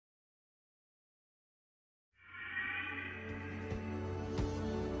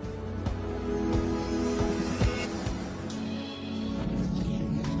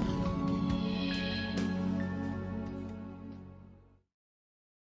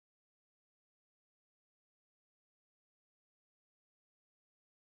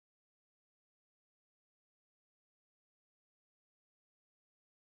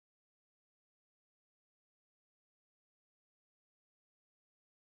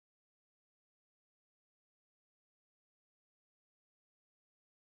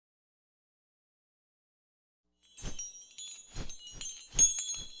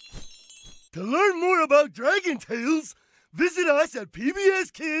To learn more about Dragon Tales, visit us at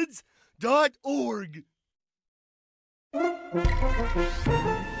pbskids.org.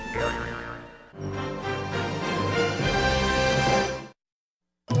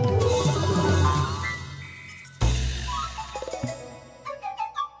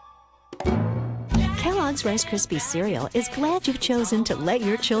 Kellogg's Rice Krispie cereal is glad you've chosen to let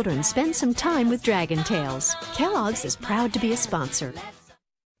your children spend some time with Dragon Tales. Kellogg's is proud to be a sponsor.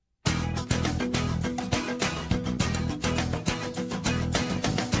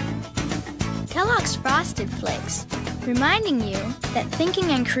 Kellogg's Frosted Flakes, reminding you that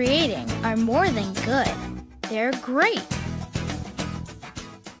thinking and creating are more than good. They're great.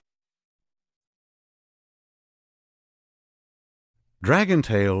 Dragon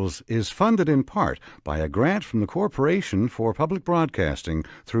Tales is funded in part by a grant from the Corporation for Public Broadcasting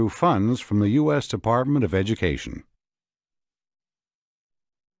through funds from the U.S. Department of Education.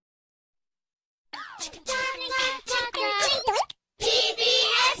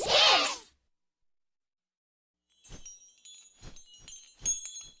 PBS Kids!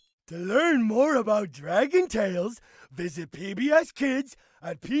 To learn more about Dragon Tales, visit PBS Kids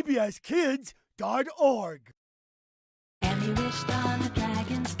at pbskids.org. And he wished on a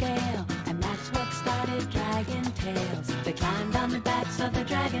dragon scale, and that's what started Dragon Tales. They climbed on the backs of their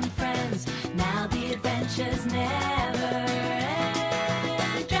dragon friends. Now the adventures never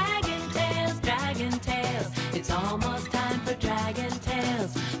end. Dragon Tales, it's almost time for Dragon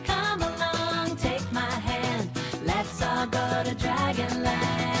Tales. Come along, take my hand, let's all go to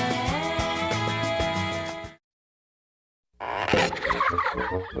Dragonland.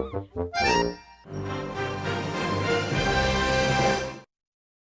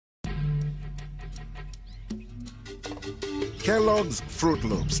 Kellogg's Fruit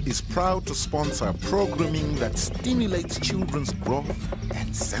Loops is proud to sponsor programming that stimulates children's growth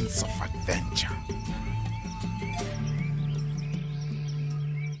and sense of adventure.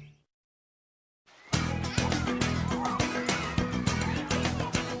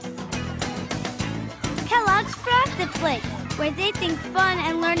 Kellogg's Frosted Flakes, where they think fun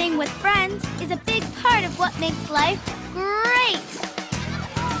and learning with friends is a big part of what makes life great.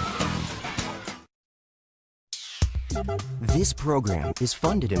 This program is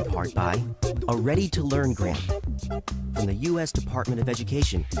funded in part by a Ready to Learn grant from the U.S. Department of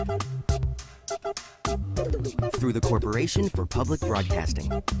Education through the Corporation for Public Broadcasting.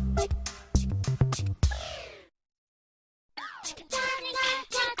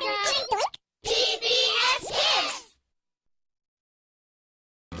 PBS Kids!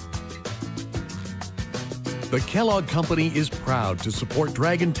 The Kellogg Company is proud to support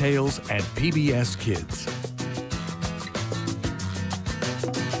Dragon Tales and PBS Kids.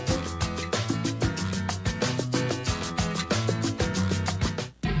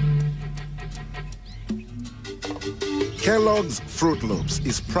 Kellogg's Fruit Loops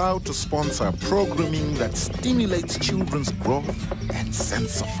is proud to sponsor programming that stimulates children's growth and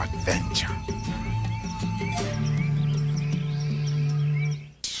sense of adventure.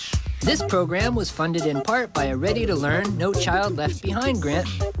 This program was funded in part by a Ready to Learn, No Child Left Behind grant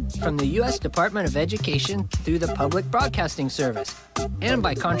from the U.S. Department of Education through the Public Broadcasting Service, and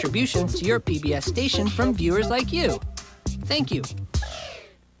by contributions to your PBS station from viewers like you. Thank you.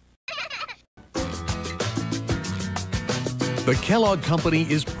 The Kellogg Company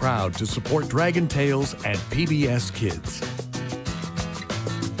is proud to support Dragon Tales and PBS Kids.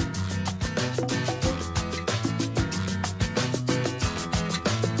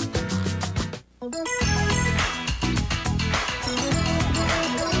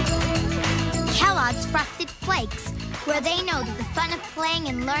 Kellogg's Frosted Flakes, where they know that the fun of playing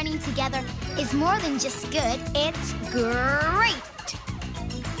and learning together is more than just good, it's great.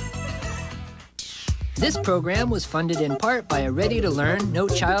 This program was funded in part by a Ready to Learn, No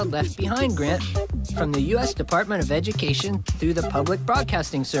Child Left Behind grant from the U.S. Department of Education through the Public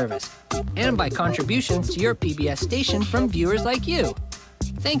Broadcasting Service, and by contributions to your PBS station from viewers like you.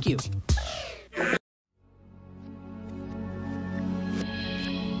 Thank you.